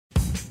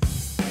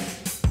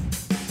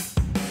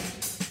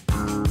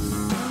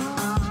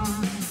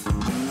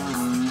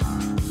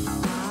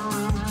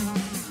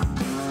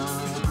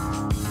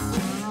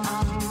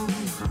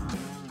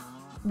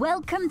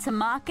Welcome to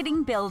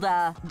Marketing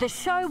Builder, the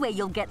show where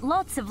you'll get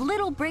lots of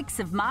little bricks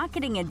of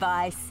marketing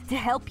advice to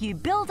help you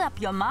build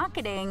up your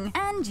marketing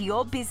and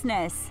your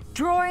business.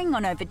 Drawing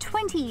on over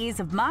 20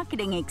 years of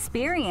marketing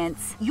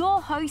experience,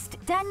 your host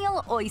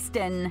Daniel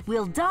Oyston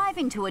will dive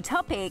into a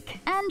topic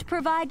and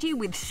provide you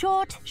with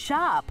short,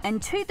 sharp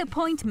and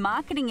to-the-point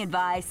marketing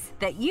advice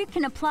that you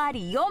can apply to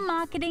your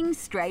marketing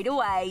straight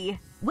away.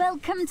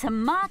 Welcome to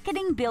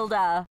Marketing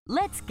Builder.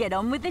 Let's get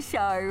on with the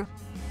show.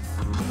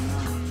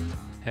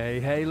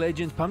 Hey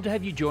legends, pumped to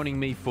have you joining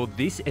me for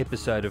this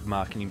episode of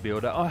Marketing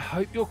Builder. I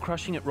hope you're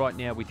crushing it right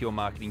now with your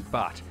marketing,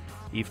 but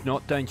if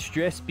not, don't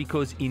stress,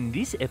 because in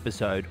this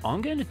episode I'm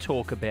going to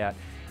talk about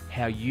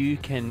how you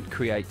can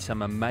create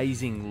some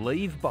amazing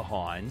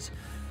leave-behinds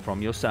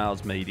from your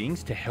sales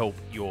meetings to help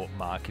your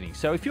marketing.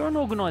 So if you're an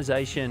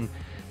organisation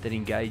that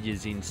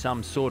engages in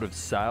some sort of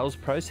sales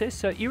process,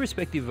 so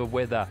irrespective of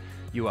whether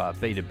you are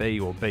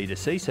B2B or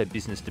B2C, so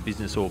business to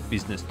business or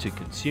business to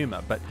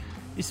consumer, but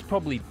this is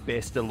probably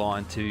best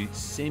aligned to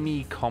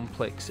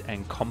semi-complex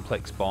and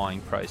complex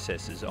buying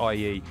processes,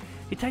 i.e.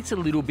 it takes a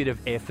little bit of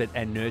effort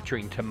and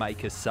nurturing to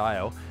make a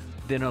sale,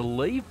 then a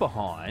leave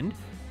behind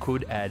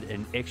could add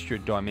an extra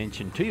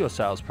dimension to your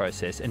sales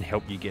process and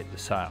help you get the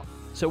sale.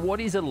 So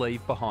what is a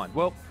leave behind?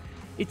 Well,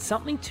 it's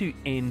something to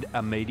end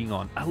a meeting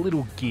on, a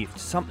little gift,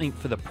 something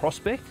for the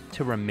prospect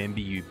to remember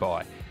you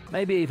by.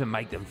 Maybe even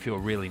make them feel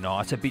really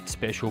nice, a bit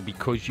special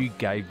because you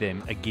gave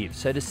them a gift.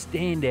 So to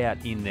stand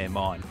out in their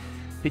mind.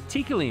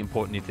 Particularly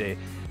important if they're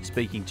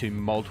speaking to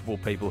multiple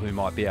people who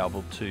might be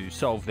able to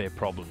solve their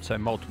problem, so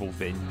multiple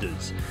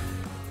vendors.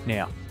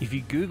 Now, if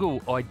you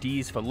Google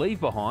ideas for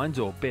leave-behinds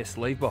or best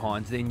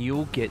leave-behinds, then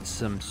you'll get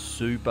some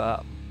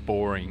super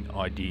boring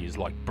ideas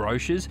like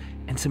brochures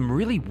and some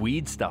really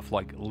weird stuff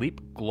like lip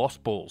gloss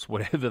balls,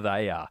 whatever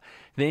they are.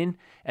 Then,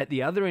 at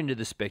the other end of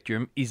the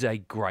spectrum is a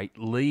great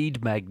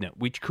lead magnet,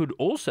 which could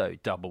also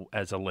double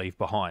as a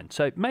leave-behind.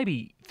 So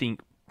maybe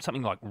think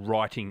something like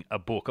writing a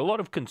book. A lot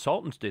of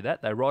consultants do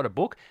that. They write a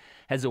book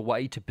as a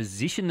way to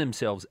position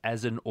themselves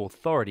as an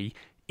authority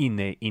in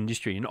their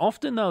industry. And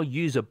often they'll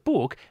use a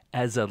book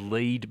as a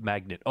lead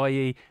magnet,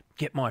 i.e.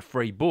 get my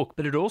free book.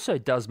 But it also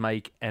does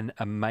make an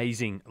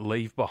amazing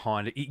leave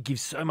behind. It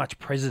gives so much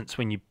presence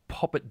when you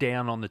pop it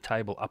down on the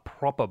table, a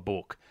proper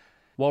book.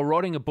 While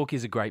writing a book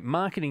is a great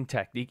marketing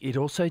tactic, it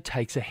also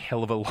takes a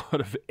hell of a lot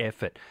of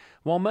effort.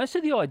 While most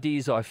of the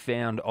ideas I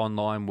found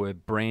online were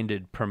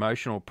branded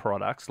promotional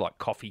products like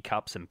coffee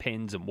cups and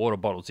pens and water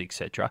bottles,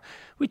 etc.,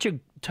 which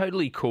are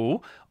totally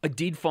cool, I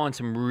did find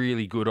some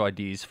really good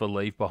ideas for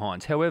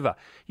leave-behinds. However,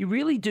 you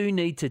really do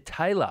need to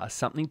tailor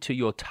something to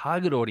your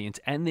target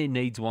audience and their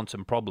needs, wants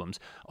and problems,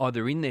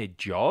 either in their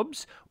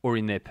jobs or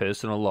in their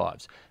personal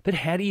lives. But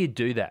how do you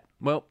do that?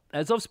 Well,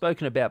 as I've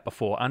spoken about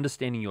before,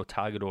 understanding your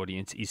target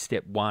audience is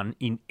step one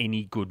in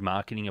any good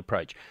marketing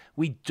approach.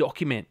 We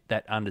document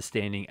that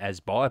understanding as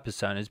buyer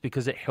personas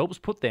because it helps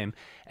put them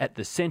at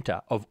the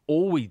center of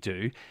all we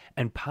do,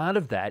 and part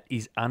of that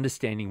is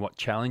understanding what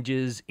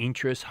challenges,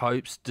 interests,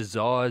 hopes,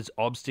 desires,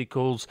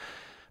 obstacles,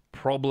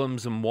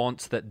 problems and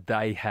wants that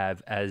they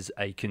have as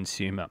a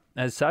consumer.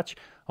 As such,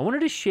 I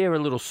wanted to share a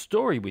little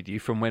story with you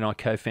from when I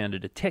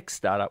co-founded a tech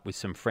startup with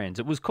some friends.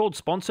 It was called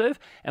Sponserve,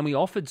 and we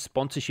offered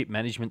sponsorship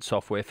management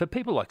software for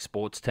people like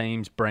sports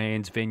teams,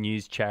 brands,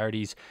 venues,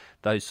 charities,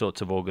 those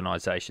sorts of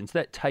organisations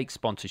that take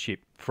sponsorship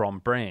from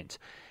brands.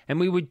 And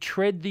we would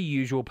tread the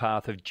usual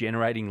path of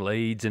generating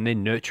leads and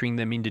then nurturing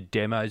them into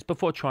demos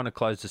before trying to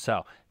close the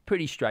sale.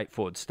 Pretty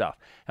straightforward stuff.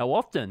 How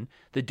often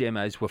the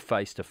demos were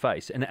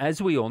face-to-face. And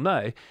as we all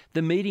know,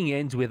 the meeting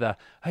ends with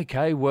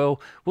okay,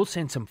 well, we'll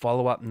send some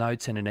follow-up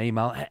notes and an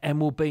email and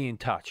we'll be in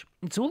touch.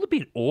 It's all a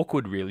bit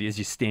awkward, really, as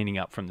you're standing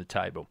up from the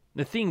table.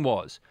 The thing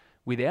was,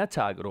 with our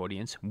target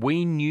audience,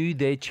 we knew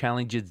their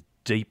challenges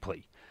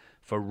deeply.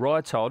 For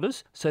rights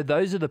holders, so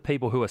those are the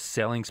people who are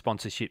selling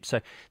sponsorship.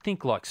 So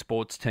think like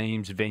sports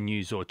teams,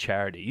 venues or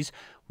charities.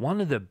 One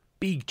of the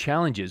big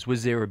challenges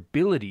was their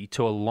ability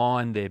to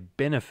align their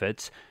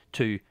benefits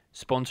to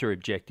sponsor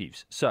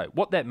objectives. So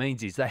what that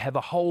means is they have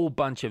a whole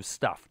bunch of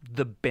stuff,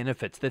 the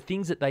benefits, the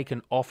things that they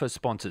can offer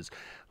sponsors,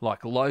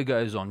 like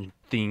logos on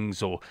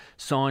things or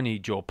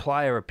signage or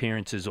player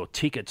appearances or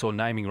tickets or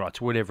naming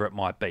rights, whatever it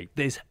might be.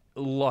 There's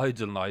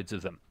loads and loads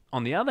of them.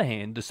 On the other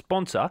hand, the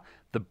sponsor,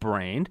 the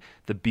brand,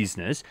 the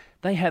business,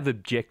 they have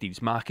objectives,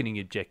 marketing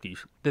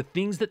objectives, the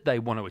things that they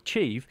want to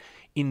achieve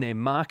in their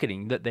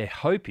marketing that they're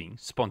hoping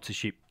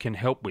sponsorship can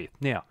help with.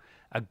 Now,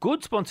 a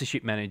good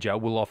sponsorship manager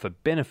will offer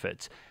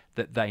benefits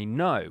that they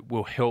know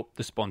will help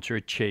the sponsor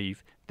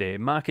achieve their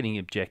marketing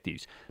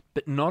objectives.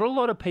 But not a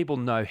lot of people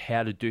know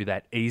how to do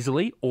that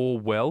easily or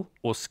well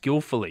or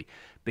skillfully.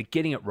 But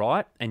getting it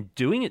right and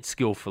doing it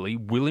skillfully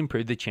will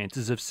improve the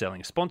chances of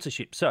selling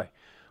sponsorship. So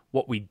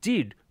what we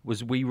did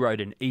was we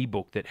wrote an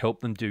ebook that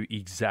helped them do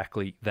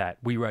exactly that.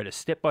 We wrote a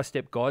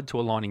step-by-step guide to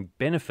aligning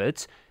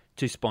benefits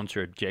to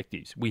sponsor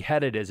objectives. We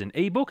had it as an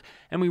ebook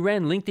and we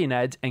ran LinkedIn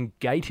ads and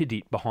gated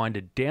it behind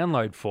a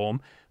download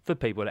form for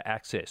people to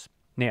access.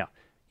 Now,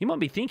 you might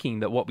be thinking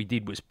that what we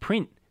did was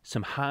print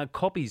some hard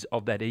copies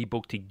of that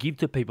ebook to give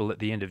to people at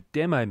the end of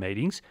demo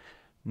meetings?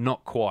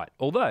 Not quite.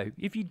 Although,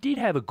 if you did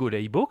have a good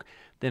ebook,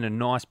 then a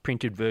nice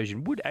printed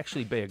version would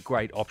actually be a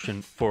great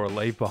option for a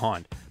leave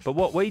behind. But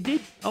what we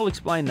did, I'll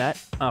explain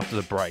that after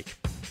the break.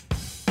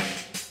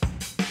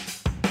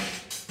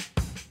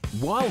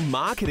 While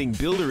Marketing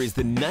Builder is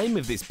the name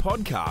of this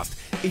podcast,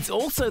 it's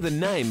also the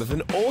name of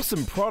an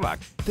awesome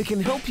product that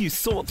can help you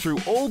sort through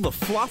all the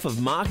fluff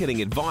of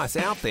marketing advice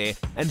out there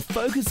and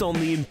focus on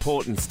the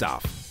important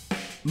stuff.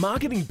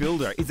 Marketing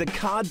Builder is a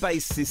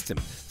card-based system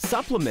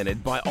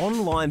supplemented by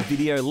online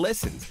video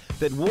lessons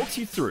that walks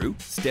you through,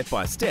 step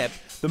by step,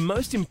 the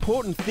most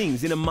important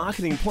things in a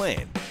marketing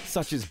plan,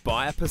 such as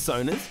buyer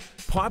personas,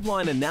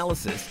 pipeline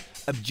analysis,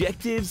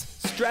 objectives,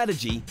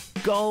 strategy,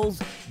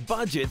 goals,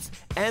 budgets,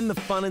 and the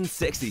fun and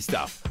sexy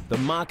stuff, the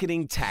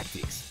marketing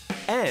tactics.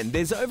 And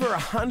there's over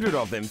 100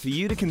 of them for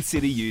you to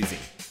consider using.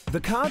 The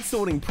card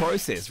sorting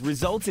process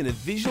results in a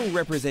visual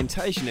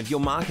representation of your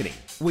marketing,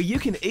 where you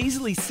can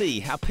easily see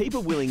how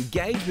people will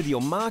engage with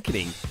your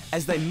marketing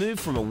as they move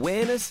from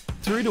awareness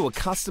through to a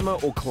customer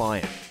or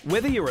client.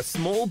 Whether you're a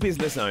small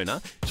business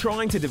owner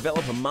trying to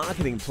develop a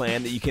marketing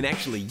plan that you can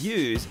actually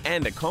use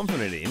and are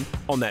confident in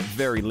on that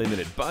very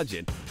limited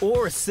budget,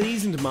 or a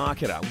seasoned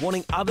marketer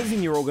wanting others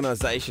in your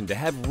organization to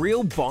have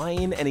real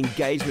buy-in and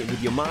engagement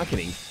with your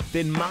marketing,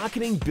 then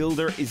Marketing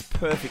Builder is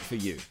perfect for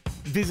you.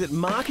 Visit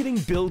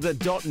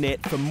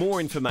marketingbuilder.net for more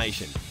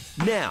information.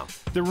 Now,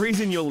 the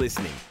reason you're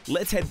listening.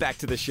 Let's head back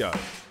to the show.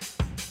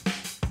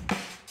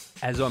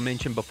 As I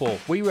mentioned before,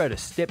 we wrote a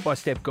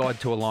step-by-step guide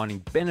to aligning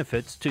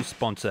benefits to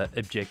sponsor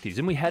objectives,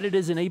 and we had it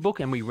as an ebook,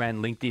 and we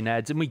ran LinkedIn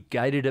ads, and we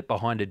gated it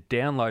behind a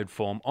download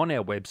form on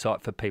our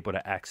website for people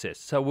to access.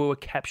 So we were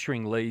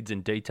capturing leads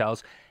and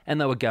details,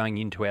 and they were going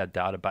into our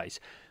database.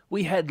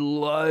 We had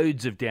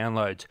loads of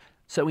downloads,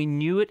 so we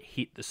knew it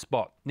hit the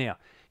spot. Now,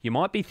 you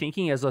might be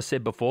thinking, as I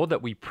said before,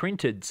 that we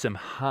printed some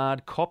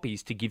hard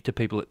copies to give to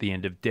people at the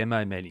end of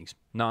demo meetings.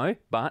 No,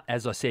 but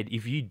as I said,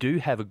 if you do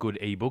have a good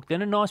ebook,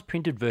 then a nice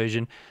printed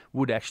version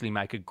would actually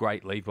make a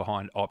great leave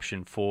behind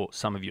option for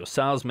some of your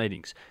sales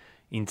meetings.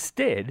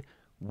 Instead,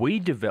 we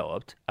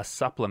developed a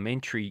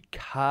supplementary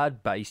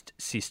card-based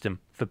system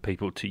for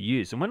people to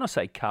use. And when I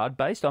say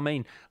card-based, I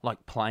mean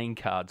like playing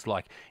cards,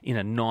 like in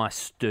a nice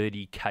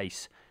sturdy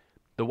case.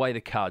 The way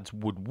the cards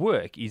would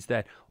work is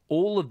that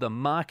all of the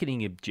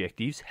marketing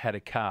objectives had a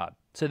card.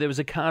 So there was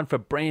a card for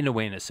brand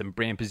awareness and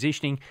brand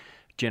positioning,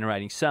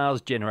 generating sales,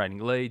 generating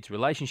leads,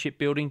 relationship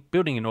building,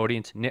 building an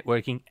audience,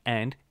 networking,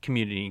 and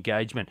community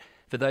engagement.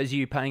 For those of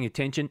you paying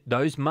attention,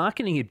 those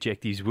marketing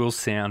objectives will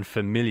sound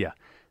familiar.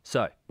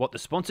 So what the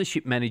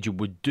sponsorship manager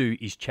would do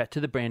is chat to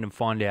the brand and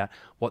find out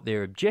what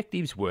their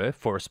objectives were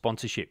for a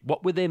sponsorship.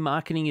 What were their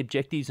marketing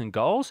objectives and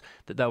goals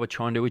that they were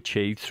trying to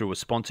achieve through a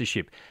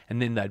sponsorship? And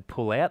then they'd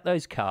pull out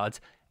those cards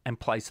and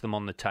place them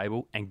on the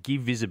table and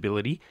give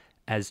visibility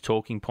as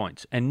talking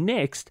points. And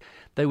next,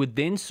 they would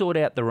then sort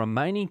out the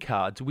remaining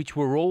cards, which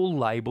were all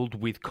labelled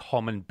with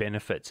common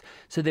benefits.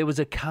 So there was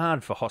a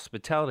card for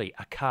hospitality,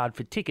 a card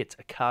for tickets,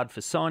 a card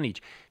for signage,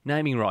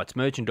 naming rights,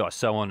 merchandise,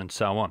 so on and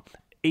so on.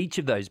 Each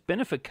of those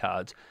benefit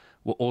cards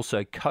were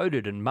also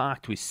coded and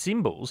marked with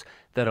symbols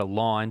that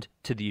aligned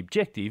to the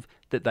objective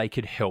that they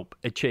could help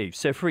achieve.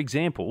 So for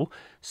example,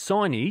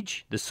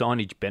 signage, the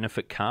signage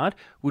benefit card,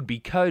 would be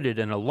coded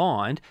and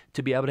aligned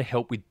to be able to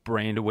help with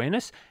brand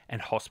awareness,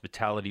 and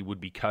hospitality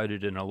would be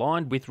coded and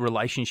aligned with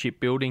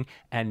relationship building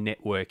and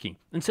networking.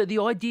 And so the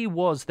idea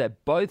was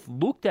that both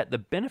looked at the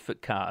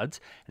benefit cards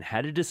and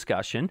had a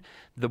discussion,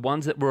 the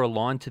ones that were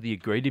aligned to the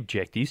agreed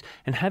objectives,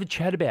 and have a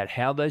chat about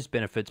how those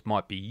benefits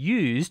might be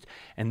used,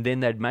 and then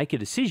they'd make a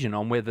decision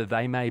on whether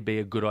they may be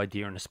a good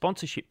idea in a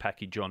sponsorship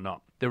package or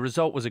not. The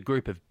result was a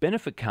group of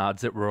benefit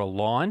cards that were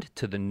aligned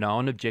to the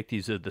known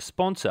objectives of the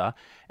sponsor,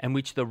 and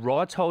which the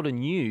rights holder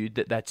knew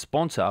that that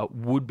sponsor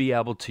would be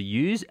able to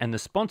use, and the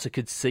sponsor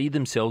could see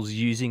themselves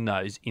using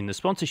those in the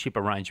sponsorship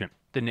arrangement.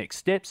 The next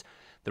steps,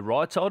 the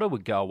rights holder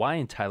would go away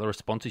and tailor a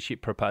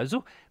sponsorship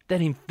proposal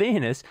that, in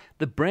fairness,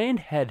 the brand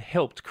had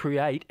helped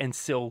create and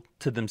sell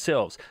to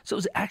themselves. So it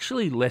was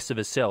actually less of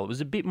a sell. It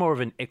was a bit more of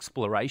an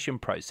exploration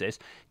process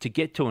to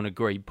get to an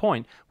agreed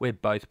point where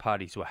both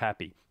parties were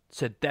happy.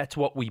 So that's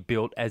what we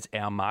built as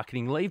our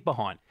marketing leave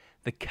behind,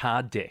 the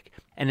card deck.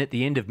 And at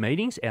the end of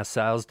meetings, our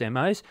sales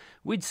demos,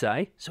 we'd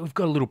say, so we've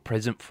got a little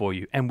present for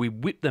you. And we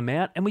whip them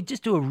out and we'd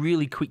just do a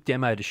really quick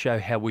demo to show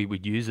how we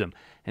would use them.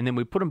 And then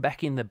we'd put them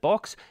back in the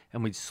box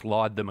and we'd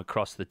slide them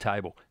across the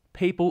table.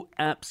 People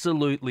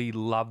absolutely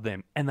loved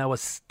them, and they were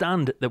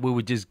stunned that we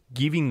were just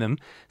giving them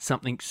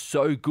something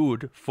so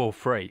good for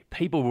free.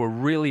 People were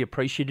really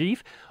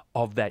appreciative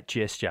of that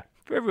gesture.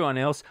 For everyone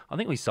else, I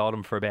think we sold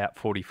them for about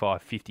 $45,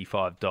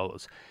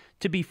 $55.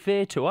 To be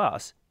fair to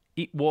us,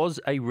 it was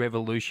a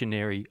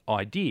revolutionary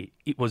idea.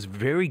 It was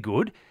very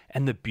good,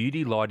 and the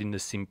beauty lied in the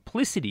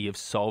simplicity of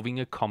solving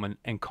a common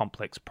and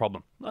complex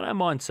problem. I don't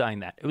mind saying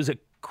that. It was a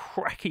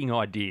cracking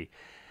idea.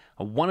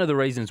 One of the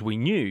reasons we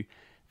knew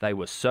they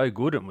were so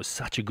good and was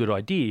such a good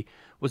idea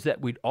was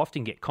that we'd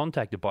often get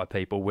contacted by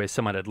people where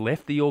someone had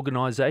left the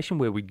organisation,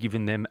 where we'd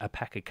given them a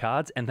pack of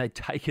cards and they'd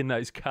taken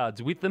those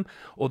cards with them,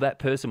 or that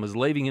person was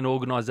leaving an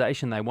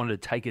organisation, they wanted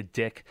to take a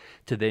deck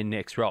to their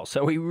next role.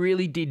 So we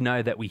really did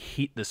know that we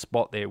hit the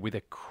spot there with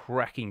a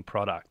cracking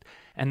product.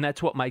 And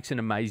that's what makes an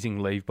amazing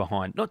leave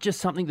behind. Not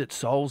just something that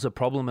solves a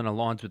problem and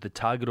aligns with the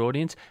target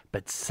audience,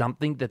 but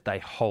something that they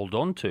hold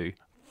on to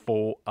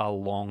for a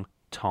long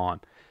time.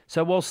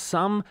 So while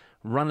some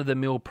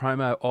run-of-the-mill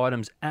promo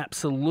items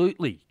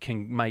absolutely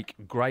can make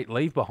great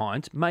leave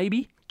behinds,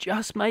 maybe,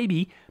 just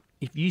maybe,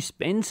 if you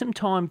spend some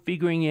time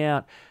figuring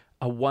out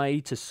a way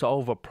to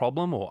solve a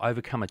problem or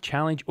overcome a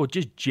challenge or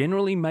just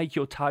generally make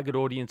your target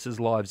audience's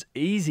lives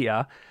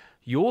easier,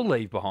 your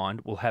leave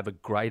behind will have a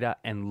greater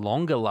and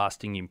longer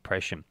lasting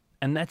impression.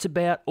 And that's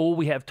about all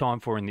we have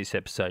time for in this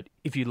episode.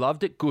 If you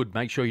loved it, good.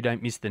 Make sure you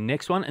don't miss the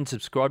next one and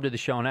subscribe to the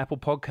show on Apple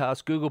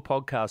Podcasts, Google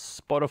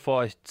Podcasts,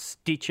 Spotify,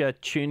 Stitcher,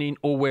 TuneIn,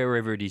 or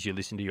wherever it is you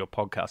listen to your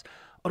podcast.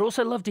 I'd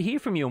also love to hear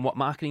from you on what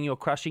marketing you're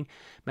crushing.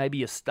 Maybe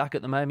you're stuck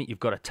at the moment,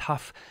 you've got a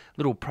tough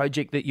little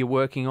project that you're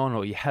working on,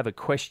 or you have a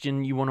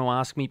question you want to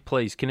ask me.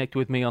 Please connect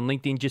with me on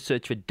LinkedIn. Just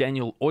search for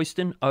Daniel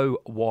Oyston,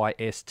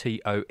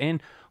 Oyston,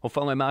 or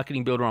follow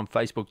Marketing Builder on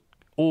Facebook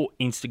or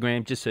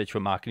Instagram. Just search for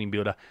Marketing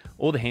Builder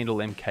or the handle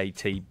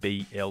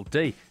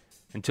MKTBLD.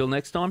 Until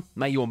next time,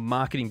 may your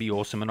marketing be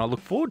awesome, and I look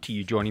forward to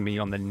you joining me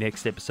on the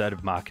next episode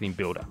of Marketing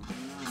Builder.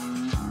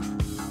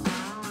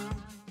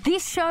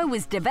 This show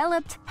was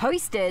developed,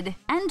 hosted,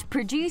 and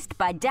produced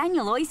by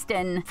Daniel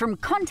Oyston from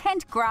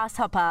Content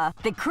Grasshopper,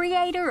 the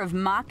creator of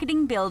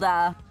Marketing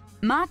Builder.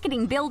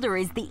 Marketing Builder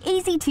is the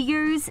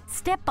easy-to-use,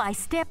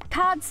 step-by-step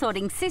card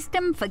sorting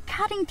system for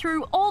cutting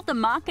through all the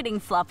marketing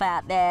fluff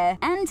out there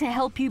and to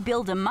help you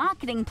build a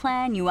marketing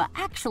plan you are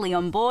actually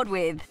on board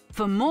with.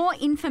 For more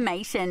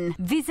information,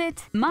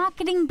 visit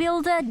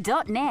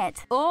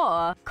marketingbuilder.net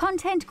or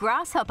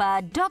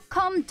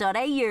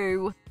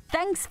contentgrasshopper.com.au.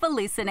 Thanks for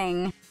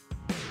listening.